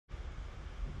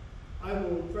I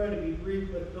will try to be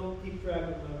brief, but don't keep track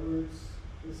of my words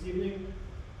this evening.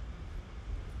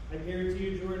 I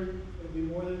guarantee you, Jordan, it'll be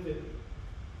more than 50.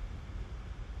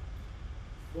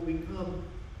 When we come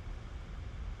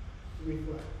to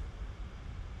reflect.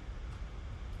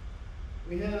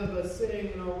 We have a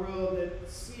saying in our world that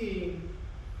seeing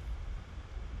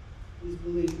is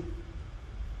believing.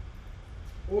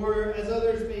 Or, as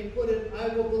others may put it,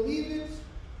 I will believe it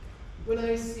when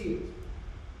I see it.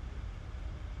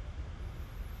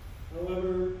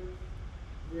 However,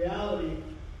 reality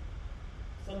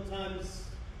sometimes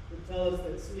would tell us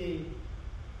that seeing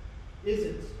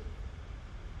isn't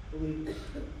believing.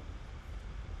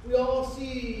 We all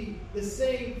see the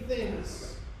same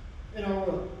things in our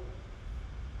world.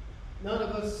 None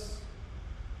of us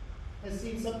has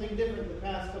seen something different the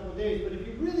past couple of days. But if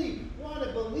you really want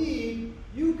to believe,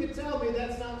 you could tell me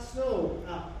that's not snow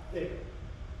out there.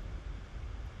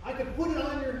 I could put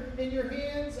it in your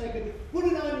hands, I could put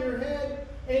it on your head,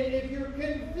 and if you're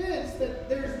convinced that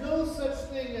there's no such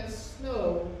thing as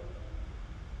snow,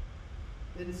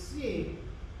 then seeing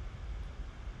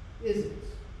isn't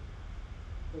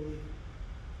believing.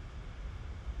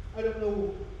 I don't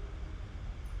know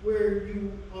where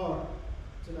you are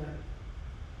tonight.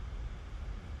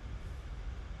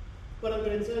 But I'm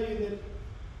going to tell you that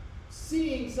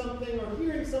seeing something or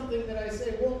hearing something that I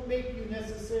say won't make you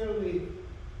necessarily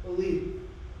believe.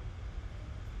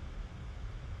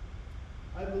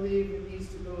 I believe it needs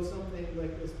to go something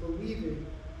like this. Believing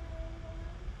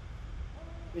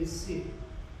is seeing.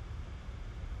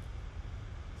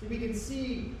 See, we can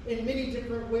see in many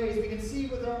different ways. We can see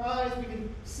with our eyes, we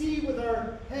can see with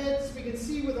our heads, we can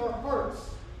see with our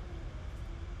hearts.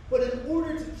 But in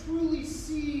order to truly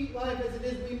see life as it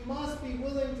is, we must be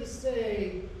willing to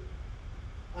say,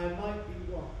 I might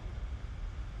be wrong.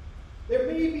 There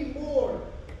may be more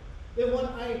than what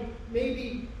I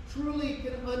maybe truly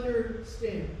can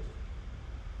understand.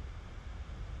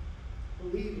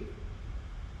 Believing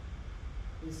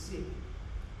is seeing.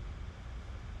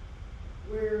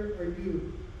 Where are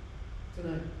you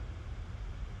tonight?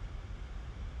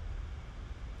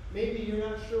 Maybe you're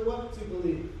not sure what to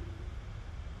believe.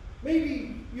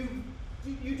 Maybe you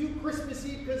do Christmas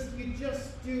Eve because you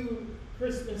just do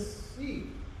Christmas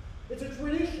Eve. It's a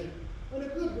tradition, and a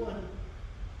good one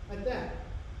at that.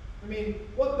 I mean,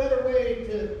 what better way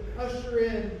to usher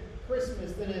in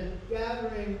Christmas than a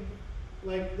gathering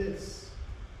like this?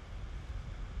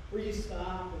 Where you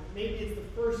stop, and maybe it's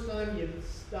the first time you've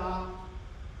stopped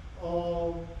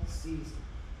all season.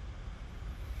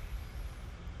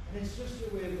 And it's just your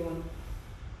way of going,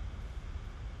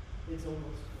 it's almost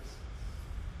Christmas.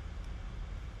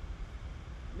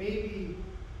 Maybe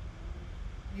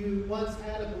you once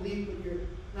had a belief, but you're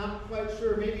not quite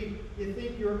sure. Maybe you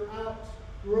think you're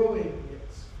outgrowing it.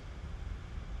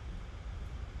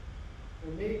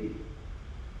 Or maybe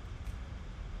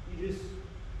you just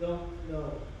don't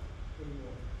know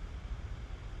anymore.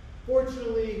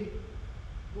 Fortunately,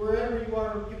 wherever you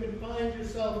are, you can find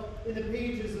yourself in the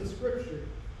pages of Scripture.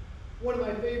 One of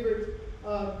my favorite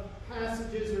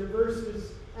passages or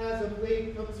verses as of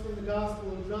late comes from the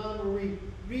Gospel of John, where we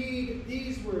read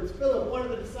these words. Philip, one of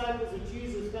the disciples of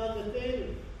Jesus, found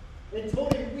Nathanael and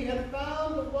told him, we have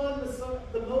found the one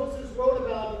that Moses wrote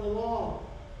about in the law,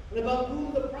 and about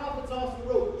whom the prophets also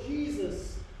wrote,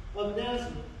 Jesus of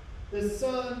Nazareth, the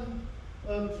son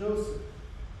of Joseph.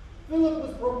 Philip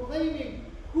was proclaiming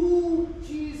who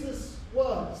Jesus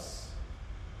was.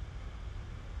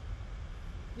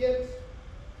 Yet,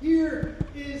 here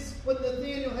is what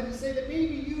Nathanael had to say, that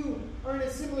maybe you are in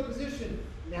a similar position.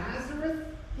 Nazareth?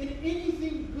 Can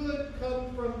anything good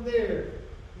come from there?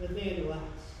 Nathanael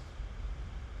asked.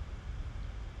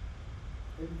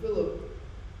 And Philip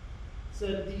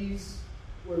said these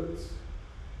words,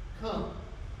 come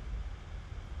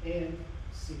and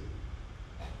see.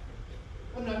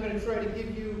 I'm not going to try to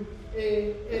give you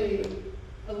a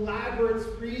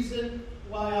elaborate reason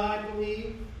why I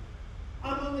believe.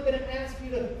 I'm only going to ask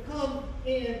you to come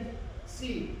and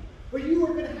see. But you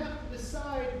are going to have to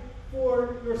decide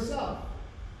for yourself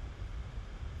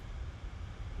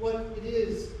what it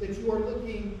is that you are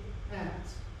looking at.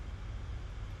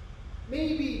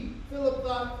 Maybe Philip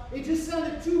thought it just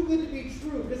sounded too good to be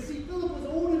true. Because see, Philip was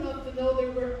old enough to know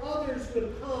there were others who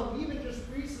had come, even just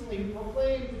recently, who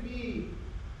proclaimed to be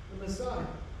the Messiah.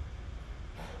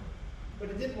 But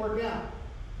it didn't work out.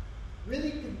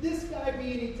 Really, could this guy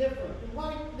be any different? And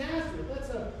why Nazareth? That's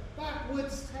a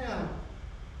backwoods town.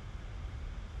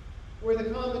 Where the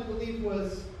common belief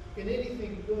was, can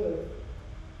anything good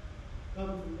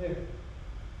come from there?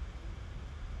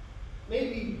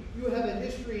 Maybe you have a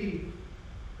history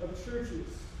of churches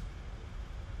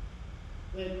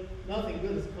that nothing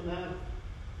good has come out of it.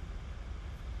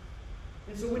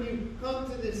 And so when you come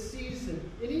to this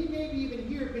season, and you maybe even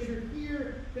here, because you're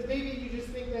here, because maybe you just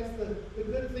think that's the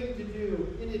good thing to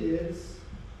do, and it is.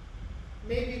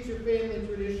 Maybe it's your family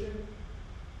tradition,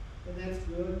 and that's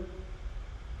good.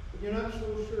 But you're not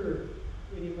so sure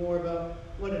anymore about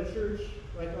what a church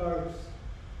like ours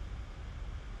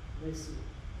may see.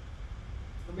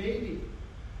 Or maybe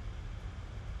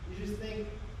you just think,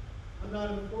 I'm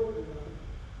not important enough.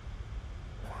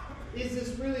 Is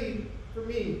this really for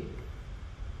me?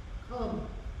 Come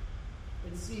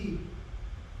and see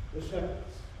the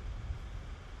shepherds.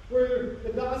 Where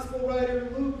the gospel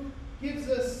writer Luke gives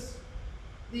us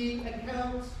the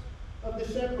account of the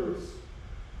shepherds.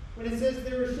 When it says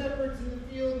there were shepherds in the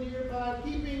field nearby,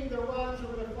 keeping their watch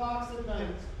over their flocks at night.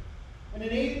 And an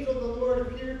angel of the Lord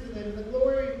appeared to them, and the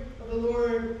glory of the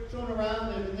Lord shone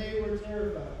around them, and they were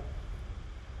terrified.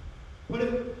 But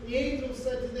the angel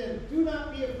said to them, do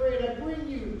not be afraid. I bring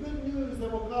you good news that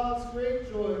will cause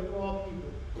great joy for all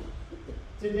people.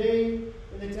 Today,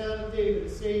 in the town of David, a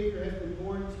Savior has been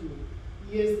born to you.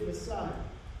 He is the Messiah,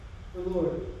 the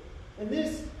Lord. And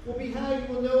this will be how you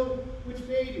will know which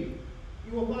baby.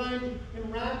 You will find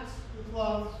him wrapped in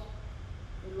cloths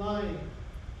and lying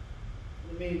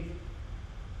in a manger.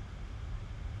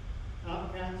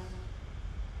 Outcasts.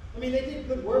 I mean, they did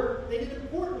good work. They did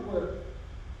important work.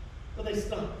 But they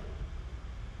stunk.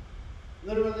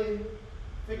 Literally,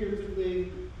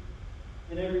 figuratively,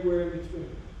 and everywhere in between.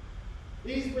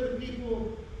 These were the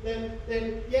people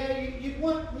that you'd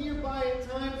want nearby at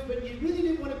times, but you really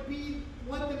didn't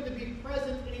want them to be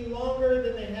present any longer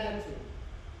than they had to.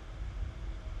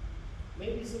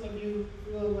 Maybe some of you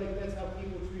feel like that's how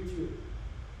people treat you.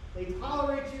 They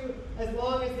tolerate you as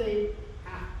long as they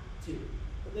have to.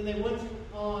 But then they want you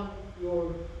on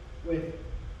your way.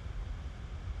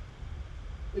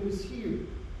 It was here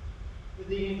that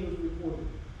the angels reported.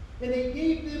 And they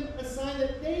gave them a sign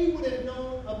that they would have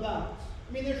known about.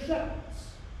 I mean, they're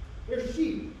shepherds. They're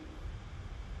sheep.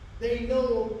 They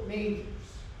know mangers.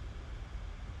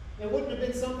 It wouldn't have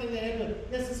been something they had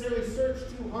to necessarily search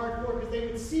too hard for, because they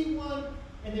would see one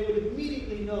and they would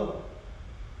immediately know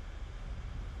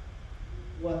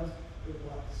what it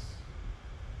was.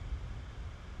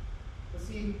 But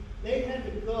see, they had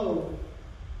to go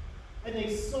and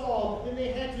they saw, and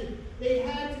they had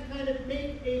to kind of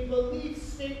make a belief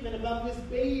statement about this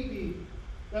baby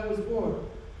that was born.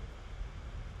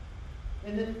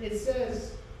 And then it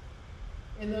says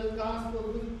in the Gospel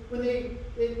of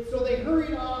Luke, so they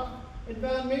hurried off and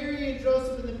found Mary and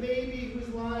Joseph and the baby who was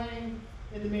lying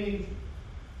in the manger.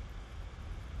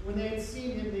 When they had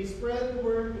seen him, they spread the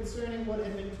word concerning what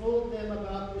had been told them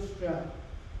about this child.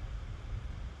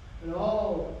 And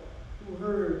all who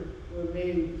heard were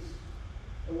amazed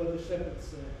at what the shepherds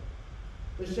said.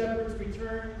 The shepherds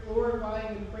returned,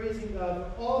 glorifying and praising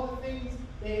God for all the things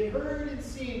they had heard and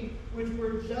seen, which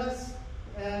were just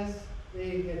as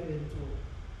they had been told.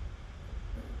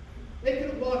 They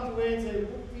could have walked away and said,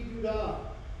 whoop-dee-doo-dah.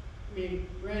 I mean,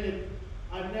 granted,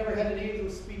 I've never had an angel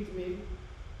speak to me.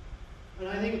 And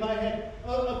I think if I had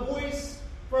a voice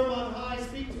from on high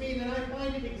speak to me, then I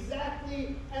find it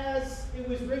exactly as it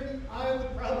was written, I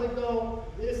would probably go,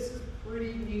 this is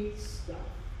pretty neat stuff.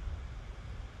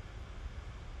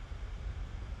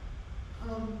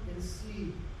 Come and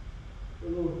see the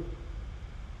Lord,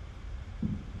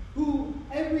 who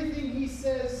everything he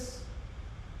says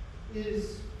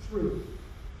is true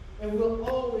and will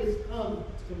always come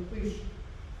to completion.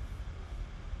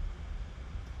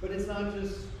 But it's not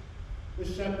just the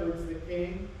shepherds that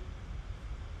came.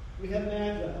 We have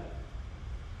Magi.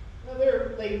 Now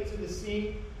they're late to the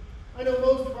scene. I know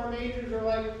most of our mangers are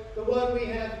like the one we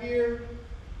have here,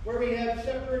 where we have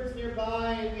shepherds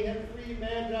nearby and we have 3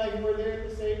 Magi who are there at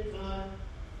the same time.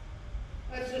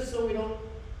 That's just so we don't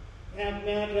have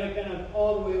Magi kind of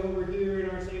all the way over here in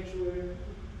our sanctuary.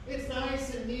 It's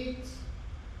nice and neat,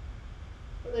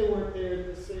 but they weren't there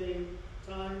at the same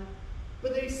time.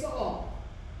 But they saw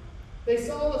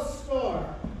a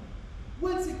star.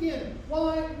 Once again,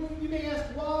 why? You may ask,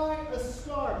 why a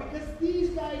star? Because these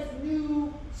guys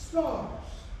knew stars.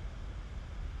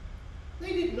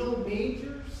 They didn't know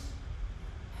mangers.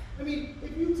 I mean,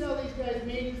 if you tell these guys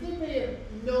mangers, they may have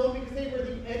known because they were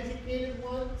the educated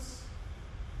ones.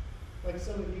 Like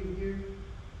some of you here,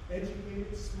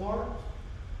 educated, smart.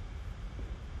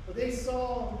 But they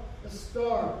saw a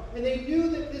star. And they knew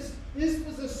that this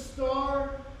was a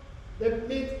star that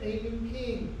meant a new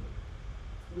king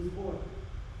was born.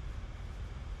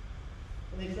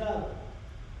 And they traveled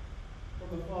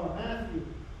from afar. Matthew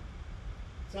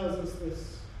tells us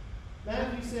this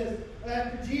Matthew says,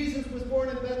 after Jesus was born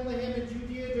in Bethlehem in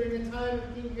Judea during the time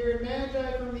of King Herod,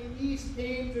 Magi from the east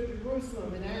came to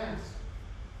Jerusalem and asked,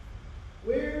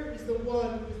 "Where is the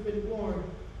one who's been born,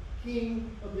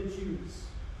 King of the Jews?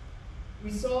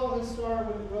 We saw his star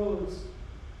when it rose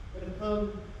and have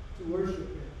come to worship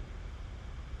him."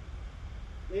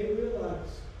 They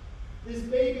realized this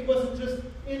baby wasn't just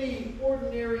any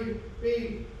ordinary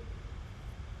baby.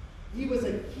 He was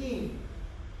a king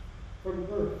from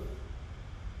birth.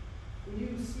 When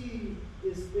you see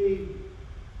this baby,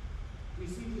 do you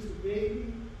see just a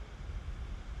baby?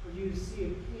 Or do you see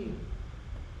a king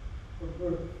from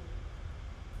birth?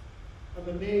 I'm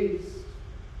amazed.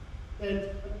 And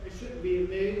I shouldn't be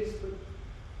amazed, but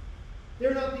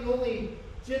they're not the only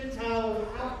Gentile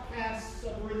outcasts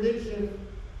of religion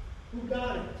who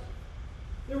got it.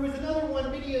 There was another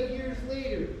one many of years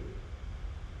later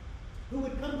who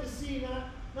would come to see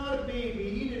not a baby.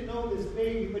 He didn't know this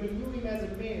baby, but he knew him as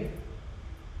a man.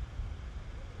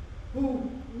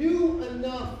 Who knew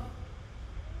enough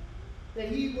that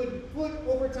he would put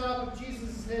over top of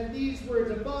Jesus' head these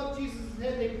words. Above Jesus'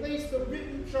 head, they placed the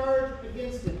written charge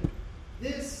against him.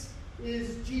 This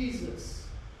is Jesus,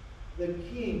 the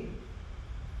King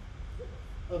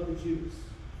of the Jews.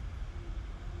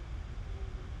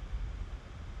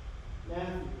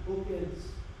 Matthew bookends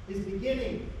his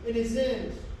beginning and his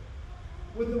end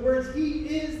with the words, "He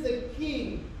is the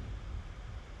King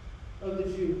of the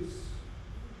Jews."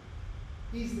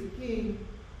 He's the King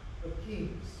of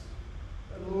kings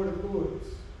and Lord of lords.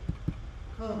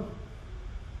 Come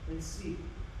and see.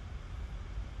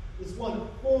 This one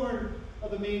born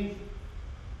of a manger.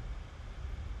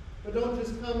 But don't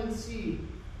just come and see,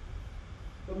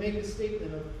 but make a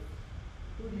statement of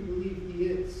who do you believe he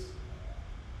is.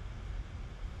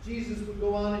 Jesus would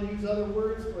go on and use other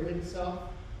words for himself.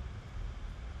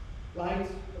 Light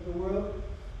of the world.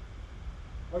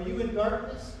 Are you in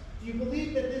darkness? Do you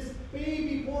believe that this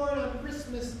baby born on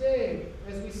Christmas Day,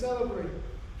 as we celebrate,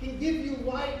 can give you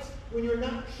light when you're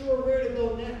not sure where to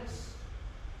go next?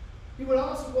 He would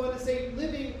also go on to say,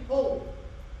 living hope.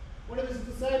 One of his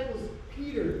disciples,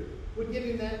 Peter, would give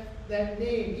him that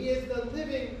name. He is the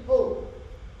living hope.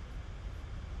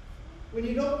 When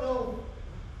you don't know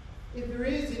if there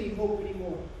is any hope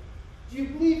anymore, do you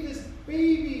believe this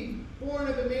baby born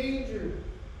of a manger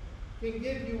can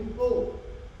give you hope?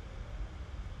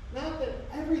 Not that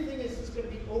everything is just going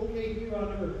to be okay here on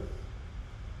earth,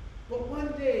 but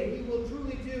one day he will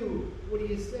truly do what he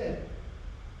has said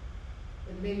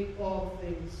and make all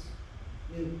things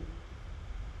new.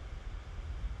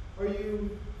 Are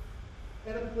you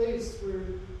at a place where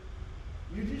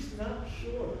you're just not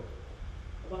sure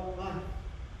about life?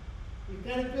 You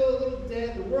kind of feel a little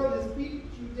dead. The world has beaten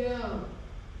you down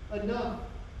enough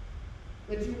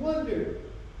that you wonder,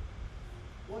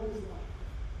 what is life?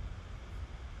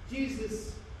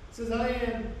 Jesus says, "I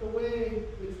am the way,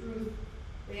 the truth,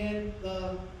 and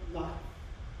the life.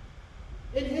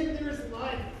 In him there is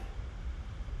life."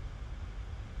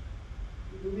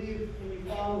 We believe when we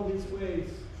follow his ways,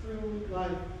 true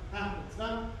life happens.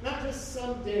 Not just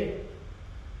someday.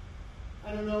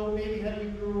 I don't know, maybe how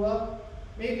you grew up.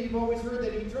 Maybe you've always heard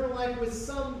that eternal life was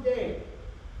someday.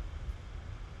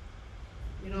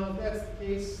 You know, if that's the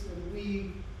case,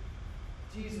 then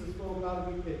Jesus, will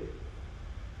God be paid.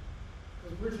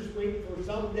 Because we're just waiting for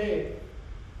someday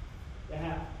to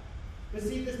happen. But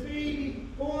see, this baby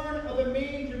born of a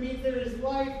manger means there is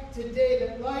life today,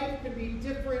 that life can be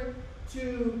different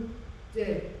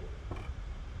today.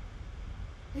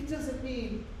 It doesn't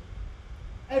mean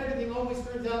everything always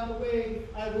turns out the way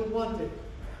I would want it.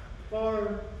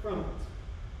 Far from it.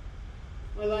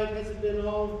 My life hasn't been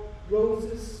all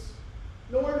roses,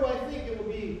 nor do I think it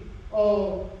will be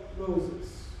all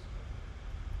roses.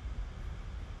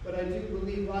 But I do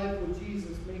believe life with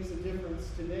Jesus makes a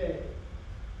difference today.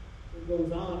 It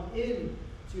goes on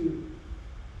into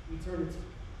eternity.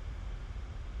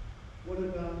 What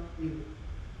about you?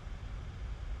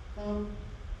 Come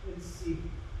and see.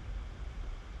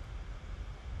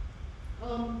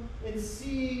 Come and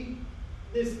see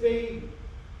this baby,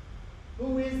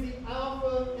 who is the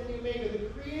Alpha and the Omega, the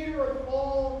creator of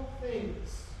all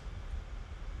things.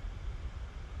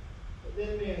 But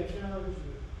then may I challenge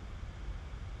you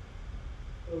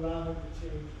to allow him to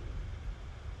change you.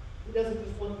 He doesn't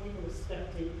just want people to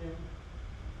spectate him.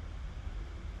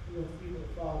 He wants people to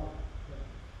follow him.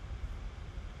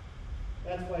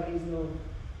 That's why he's known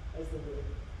as the way.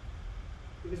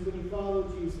 Because when you follow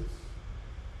Jesus,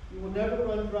 you will never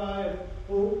run dry of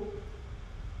hope,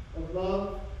 of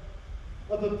love,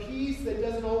 of a peace that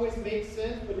doesn't always make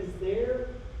sense but is there.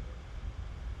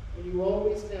 And you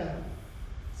always have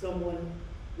someone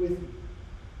with you.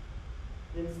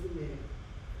 Hence the name,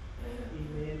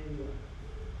 Emmanuel,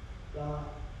 God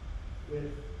with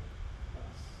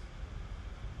us.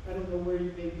 I don't know where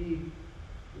you may be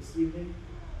this evening.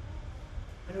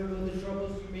 I don't know the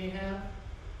troubles you may have,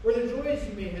 or the joys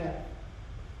you may have.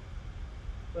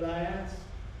 But I ask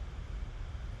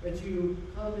that you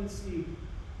come and see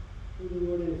who the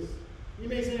Lord is. You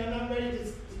may say, I'm not ready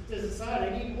to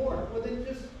decide. I need more. Well, then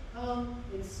just come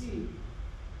and see.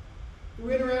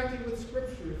 Through interacting with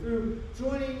Scripture, through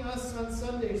joining us on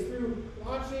Sundays, through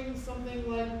watching something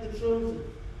like The Chosen.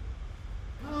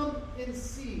 Come and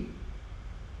see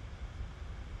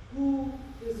who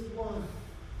this one,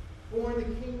 born the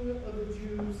King of the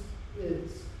Jews,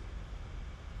 is.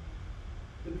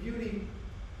 The beauty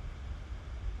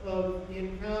of the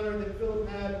encounter that Philip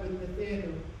had with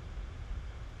Nathanael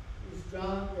is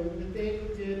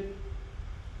Nathanael did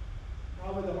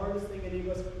probably the hardest thing any of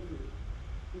us could do.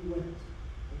 He went and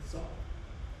saw.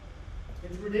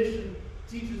 And tradition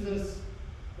teaches us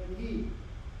that he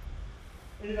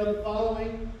ended up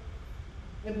following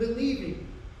and believing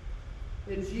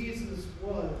that Jesus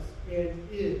was and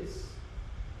is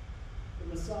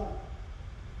the Messiah,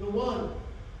 the one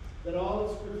that all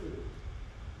of Scripture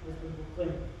has been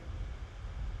proclaimed.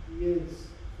 He is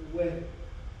the way,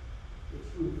 the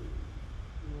truth,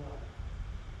 and the life.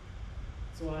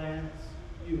 So I ask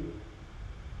you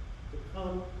to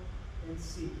come and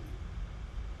see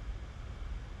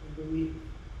and believe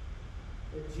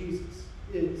that Jesus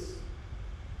is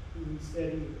who he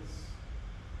said he is.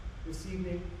 This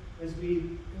evening, as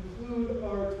we conclude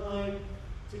our time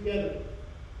together,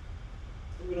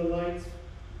 I'm going to light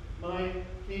my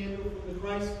candle from the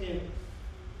Christ candle.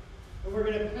 And we're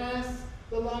going to pass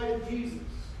the light of Jesus.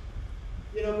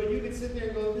 But you can sit there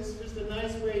and go, this is just a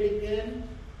nice way to end.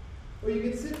 Or you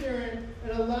can sit there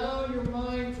and allow your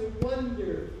mind to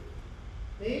wonder,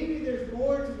 maybe there's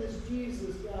more to this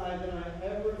Jesus guy than I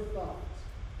ever thought.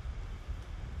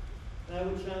 And I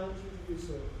would challenge you to do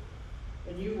so.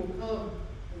 And you will come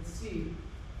and see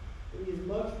that he is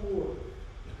much more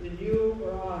than you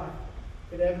or I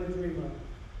could ever dream of.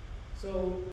 So